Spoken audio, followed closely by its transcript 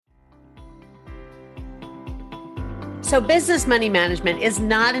So business money management is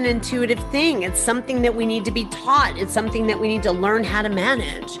not an intuitive thing. It's something that we need to be taught. It's something that we need to learn how to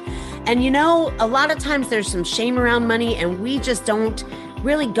manage. And a lot of times there's some shame around money and we just don't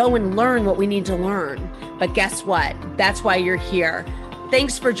really go and learn what we need to learn. But guess what? That's why you're here.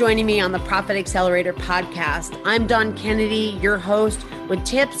 Thanks for joining me on the Profit Accelerator podcast. I'm Dawn Kennedy, your host, with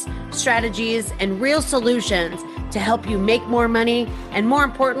tips, strategies, and real solutions to help you make more money and, more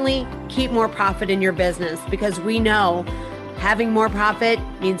importantly, keep more profit in your business, because we know having more profit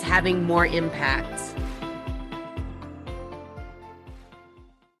means having more impact.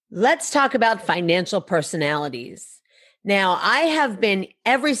 Let's talk about financial personalities. Now, I have been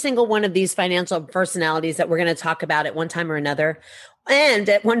every single one of these financial personalities that we're going to talk about at one time or another. And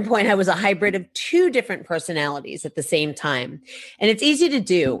at one point, I was a hybrid of two different personalities at the same time. And it's easy to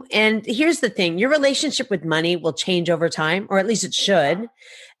do. And here's the thing, your relationship with money will change over time, or at least it should,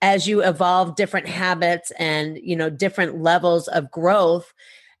 as you evolve different habits and, different levels of growth.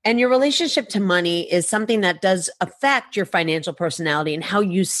 And your relationship to money is something that does affect your financial personality and how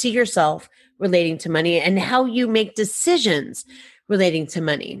you see yourself relating to money and how you make decisions relating to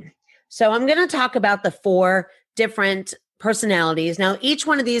money. So I'm going to talk about the four different personalities. Now, each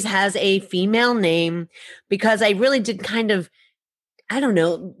one of these has a female name because I really did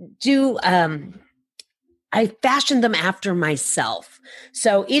I fashioned them after myself.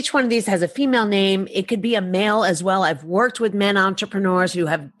 So each one of these has a female name. It could be a male as well. I've worked with men entrepreneurs who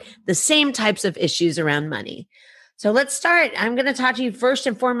have the same types of issues around money. So let's start. I'm going to talk to you first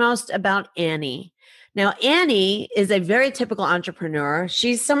and foremost about Annie. Now, Annie is a very typical entrepreneur.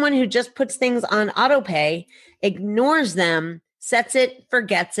 She's someone who just puts things on autopay, ignores them, sets it,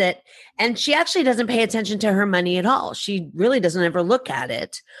 forgets it, and she actually doesn't pay attention to her money at all. She really doesn't ever look at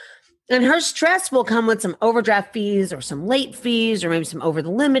it. And her stress will come with some overdraft fees or some late fees or maybe some over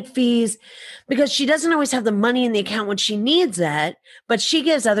the limit fees, because she doesn't always have the money in the account when she needs it, but she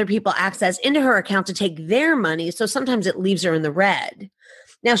gives other people access into her account to take their money. So sometimes it leaves her in the red.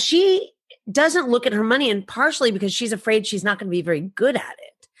 Now, she doesn't look at her money, and partially because she's afraid she's not going to be very good at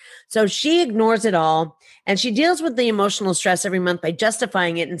it. So she ignores it all, and she deals with the emotional stress every month by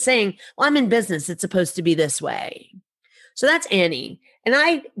justifying it and saying, well, I'm in business. It's supposed to be this way. So that's Annie. And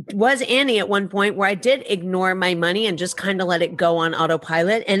I was Annie at one point where I did ignore my money and just kind of let it go on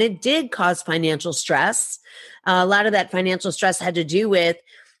autopilot. And it did cause financial stress. A lot of that financial stress had to do with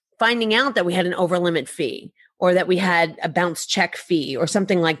finding out that we had an overlimit fee, or that we had a bounce check fee or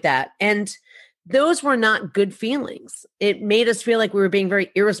something like that. And those were not good feelings. It made us feel like we were being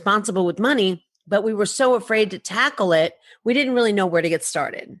very irresponsible with money, but we were so afraid to tackle it, we didn't really know where to get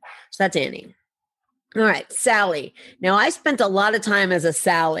started. So that's Annie. All right, Sally. Now, I spent a lot of time as a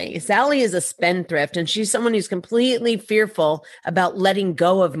Sally. Sally is a spendthrift, and she's someone who's completely fearful about letting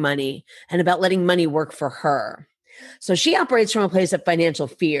go of money and about letting money work for her. So she operates from a place of financial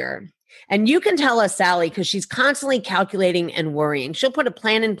fear. And you can tell us Sally because she's constantly calculating and worrying. She'll put a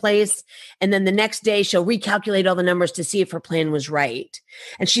plan in place, and then the next day she'll recalculate all the numbers to see if her plan was right.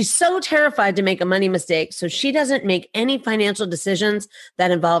 And she's so terrified to make a money mistake, so she doesn't make any financial decisions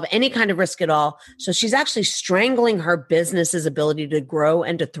that involve any kind of risk at all. So she's actually strangling her business's ability to grow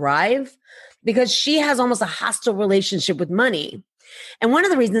and to thrive because she has almost a hostile relationship with money. And one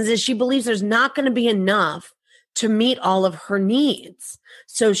of the reasons is she believes there's not going to be enough to meet all of her needs.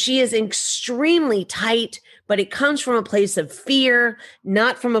 So she is extremely tight, but it comes from a place of fear,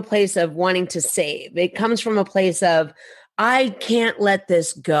 not from a place of wanting to save. It comes from a place of, I can't let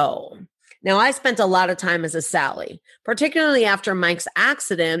this go. Now, I spent a lot of time as a Sally, particularly after Mike's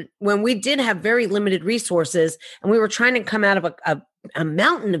accident, when we did have very limited resources and we were trying to come out of a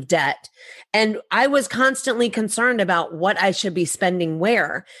mountain of debt. And I was constantly concerned about what I should be spending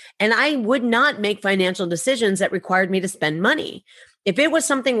where. And I would not make financial decisions that required me to spend money. If it was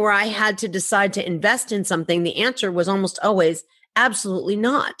something where I had to decide to invest in something, the answer was almost always absolutely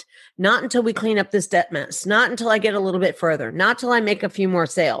not. Not until we clean up this debt mess. Not until I get a little bit further. Not till I make a few more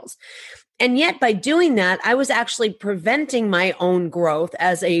sales. And yet by doing that, I was actually preventing my own growth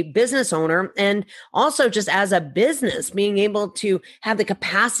as a business owner, and also just as a business, being able to have the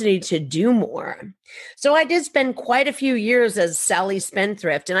capacity to do more. So I did spend quite a few years as Sally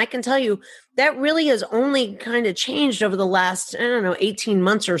Spendthrift. And I can tell you that really has only kind of changed over the last, 18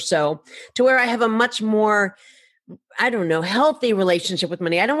 months or so, to where I have a much more healthy relationship with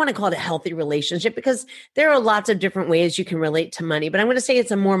money. I don't want to call it a healthy relationship because there are lots of different ways you can relate to money, but I'm going to say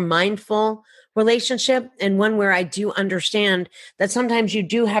it's a more mindful relationship, and one where I do understand that sometimes you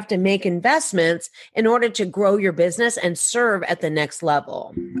do have to make investments in order to grow your business and serve at the next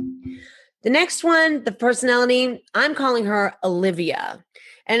level. The next one, the personality, I'm calling her Olivia.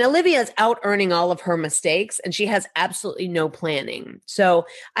 And Olivia is out earning all of her mistakes, and she has absolutely no planning. So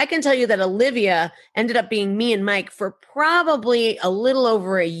I can tell you that Olivia ended up being me and Mike for probably a little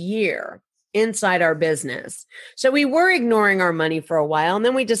over a year inside our business. So we were ignoring our money for a while, and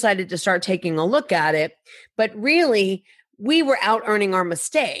then we decided to start taking a look at it. But really, we were out earning our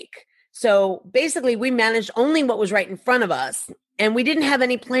mistake. So basically, we managed only what was right in front of us. And we didn't have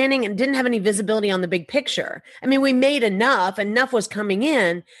any planning and didn't have any visibility on the big picture. I mean, we made enough was coming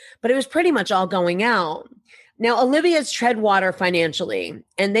in, but it was pretty much all going out. Now, Olivia's tread water financially,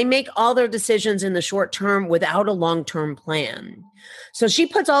 and they make all their decisions in the short term without a long-term plan. So she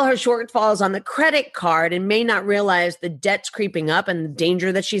puts all her shortfalls on the credit card and may not realize the debt's creeping up and the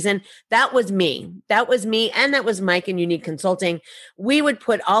danger that she's in. That was me. And that was Mike in Unique Consulting. We would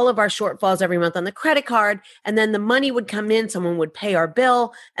put all of our shortfalls every month on the credit card, and then the money would come in, someone would pay our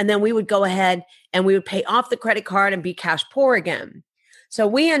bill, and then we would go ahead and we would pay off the credit card and be cash poor again. So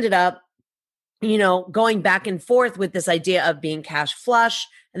we ended up going back and forth with this idea of being cash flush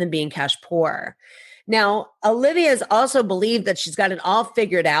and then being cash poor. Now, Olivia's also believed that she's got it all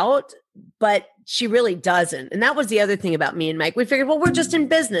figured out, but she really doesn't. And that was the other thing about me and Mike. We figured, well, we're just in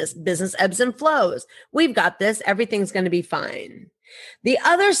business. Business ebbs and flows. We've got this. Everything's going to be fine. The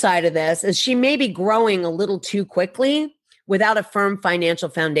other side of this is she may be growing a little too quickly without a firm financial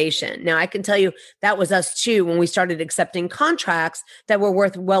foundation. Now, I can tell you that was us too. When we started accepting contracts that were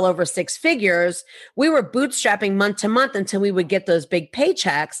worth well over six figures, we were bootstrapping month to month until we would get those big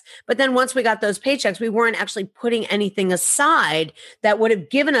paychecks. But then once we got those paychecks, we weren't actually putting anything aside that would have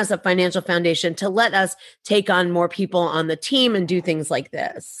given us a financial foundation to let us take on more people on the team and do things like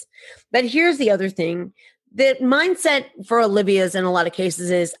this. But here's the other thing. The mindset for Olivia's in a lot of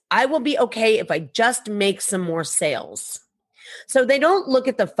cases is, I will be okay if I just make some more sales. So they don't look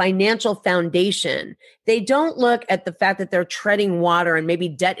at the financial foundation. They don't look at the fact that they're treading water and maybe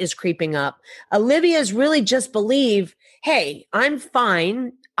debt is creeping up. Olivia's really just believe, hey, I'm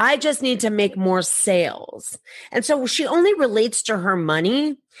fine. I just need to make more sales. And so she only relates to her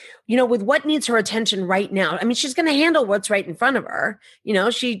money, with what needs her attention right now. I mean, she's going to handle what's right in front of her.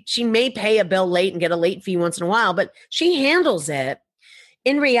 She may pay a bill late and get a late fee once in a while, but she handles it.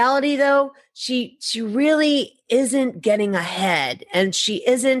 In reality, though, she really isn't getting ahead, and she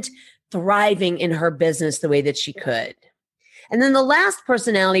isn't thriving in her business the way that she could. And then the last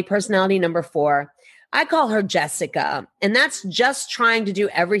personality number 4, I call her Jessica, and that's just trying to do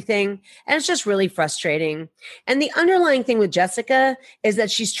everything, and it's just really frustrating. And the underlying thing with Jessica is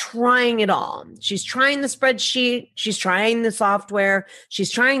that she's trying it all. She's trying the spreadsheet, she's trying the software, she's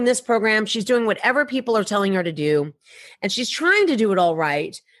trying this program, she's doing whatever people are telling her to do, and she's trying to do it all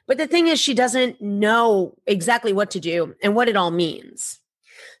right. But the thing is, she doesn't know exactly what to do and what it all means.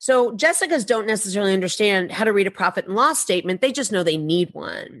 So Jessicas don't necessarily understand how to read a profit and loss statement. They just know they need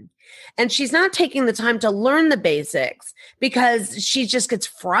one. And she's not taking the time to learn the basics because she just gets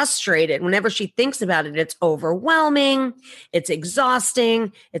frustrated. Whenever she thinks about it, it's overwhelming, it's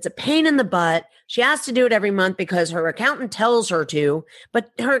exhausting, it's a pain in the butt. She has to do it every month because her accountant tells her to,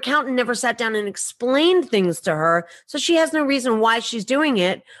 but her accountant never sat down and explained things to her. So she has no reason why she's doing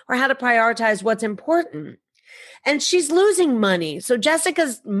it or how to prioritize what's important. And she's losing money. So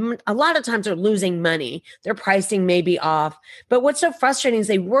Jessica's, a lot of times are losing money. Their pricing may be off. But what's so frustrating is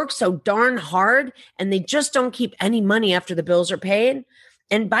they work so darn hard and they just don't keep any money after the bills are paid.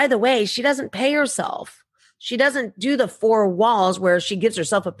 And by the way, she doesn't pay herself. She doesn't do the 4 walls where she gives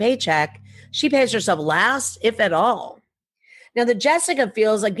herself a paycheck. She pays herself last, if at all. Now, the Jessica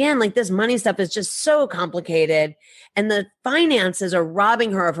feels, again, like this money stuff is just so complicated and the finances are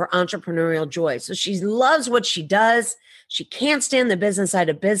robbing her of her entrepreneurial joy. So she loves what she does. She can't stand the business side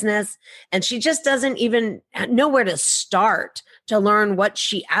of business, and she just doesn't even know where to start to learn what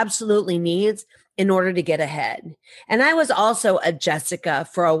she absolutely needs in order to get ahead. And I was also a Jessica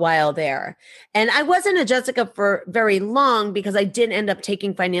for a while there. And I wasn't a Jessica for very long because I did end up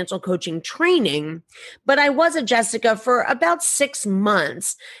taking financial coaching training, but I was a Jessica for about 6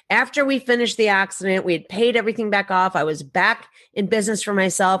 months. After we finished the accident, we had paid everything back off. I was back in business for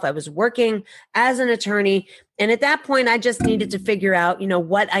myself. I was working as an attorney. And at that point, I just needed to figure out,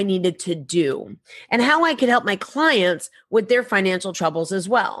 what I needed to do and how I could help my clients with their financial troubles as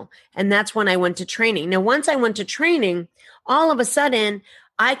well. And that's when I went to training. Now, once I went to training, all of a sudden,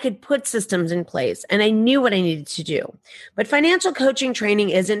 I could put systems in place and I knew what I needed to do. But financial coaching training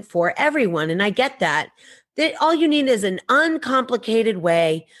isn't for everyone. And I get that. All you need is an uncomplicated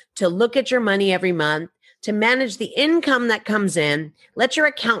way to look at your money every month, to manage the income that comes in. Let your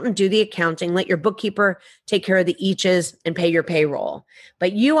accountant do the accounting. Let your bookkeeper take care of the eaches and pay your payroll.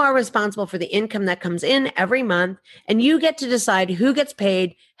 But you are responsible for the income that comes in every month, and you get to decide who gets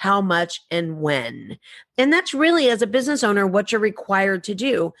paid, how much, and when. And that's really, as a business owner, what you're required to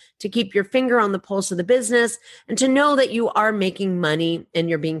do to keep your finger on the pulse of the business and to know that you are making money and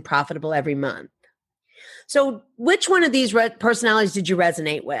you're being profitable every month. So which one of these personalities did you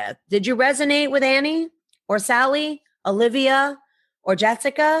resonate with? Did you resonate with Annie or Sally, Olivia, or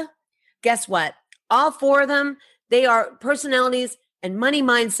Jessica? Guess what? All four of them, they are personalities and money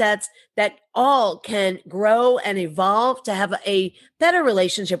mindsets that all can grow and evolve to have a better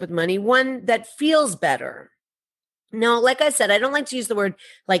relationship with money, one that feels better. Now, like I said, I don't like to use the word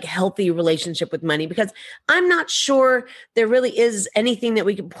like healthy relationship with money because I'm not sure there really is anything that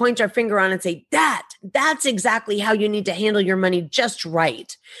we can point our finger on and say, that's exactly how you need to handle your money just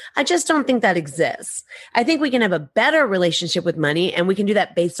right. I just don't think that exists. I think we can have a better relationship with money, and we can do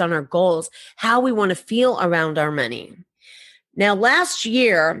that based on our goals, how we want to feel around our money. Now, last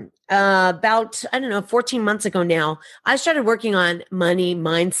year, about, 14 months ago now, I started working on money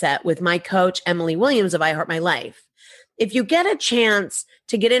mindset with my coach, Emily Williams of I Heart My Life. If you get a chance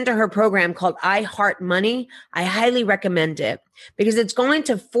to get into her program called I Heart Money, I highly recommend it because it's going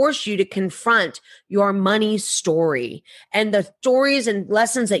to force you to confront your money story and the stories and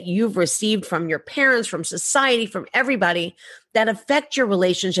lessons that you've received from your parents, from society, from everybody that affect your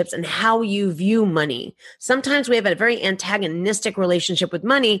relationships and how you view money. Sometimes we have a very antagonistic relationship with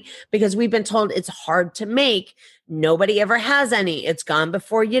money because we've been told it's hard to make. Nobody ever has any. It's gone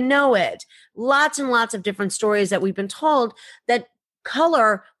before you know it. Lots and lots of different stories that we've been told that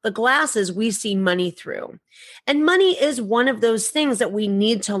color the glasses we see money through. And money is one of those things that we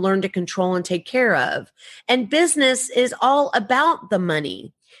need to learn to control and take care of. And business is all about the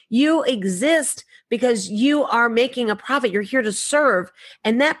money. You exist because you are making a profit. You're here to serve,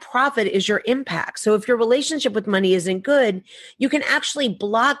 and that profit is your impact. So if your relationship with money isn't good, you can actually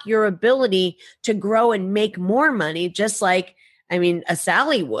block your ability to grow and make more money, just like, a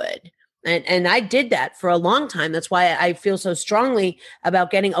Sally would. And I did that for a long time. That's why I feel so strongly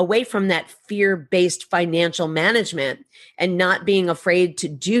about getting away from that fear-based financial management and not being afraid to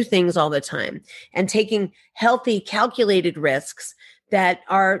do things all the time and taking healthy, calculated risks that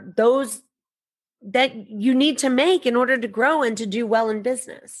are those that you need to make in order to grow and to do well in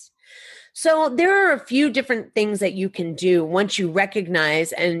business. So there are a few different things that you can do once you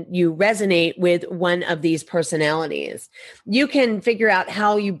recognize and you resonate with one of these personalities. You can figure out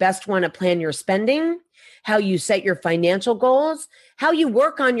how you best want to plan your spending, how you set your financial goals, how you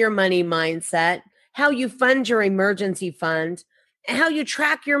work on your money mindset, how you fund your emergency fund, how you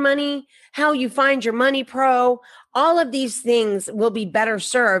track your money, how you find your money pro. All of these things will be better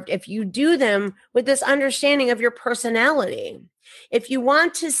served if you do them with this understanding of your personality. If you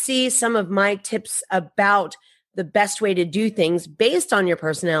want to see some of my tips about the best way to do things based on your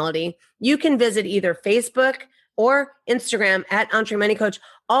personality, you can visit either Facebook or Instagram at Entre Money Coach.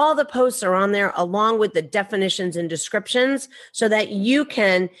 All the posts are on there along with the definitions and descriptions so that you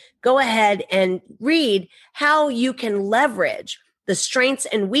can go ahead and read how you can leverage the strengths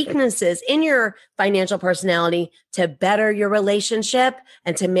and weaknesses in your financial personality to better your relationship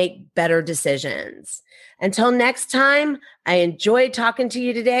and to make better decisions. Until next time, I enjoyed talking to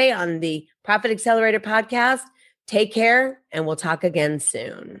you today on the Profit Accelerator podcast. Take care, and we'll talk again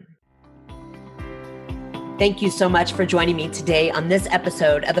soon. Thank you so much for joining me today on this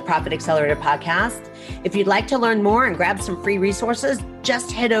episode of the Profit Accelerator podcast. If you'd like to learn more and grab some free resources,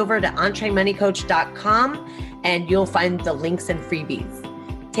 just head over to entremoneycoach.com and you'll find the links and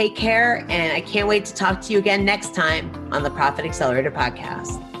freebies. Take care, and I can't wait to talk to you again next time on the Profit Accelerator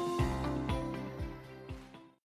podcast.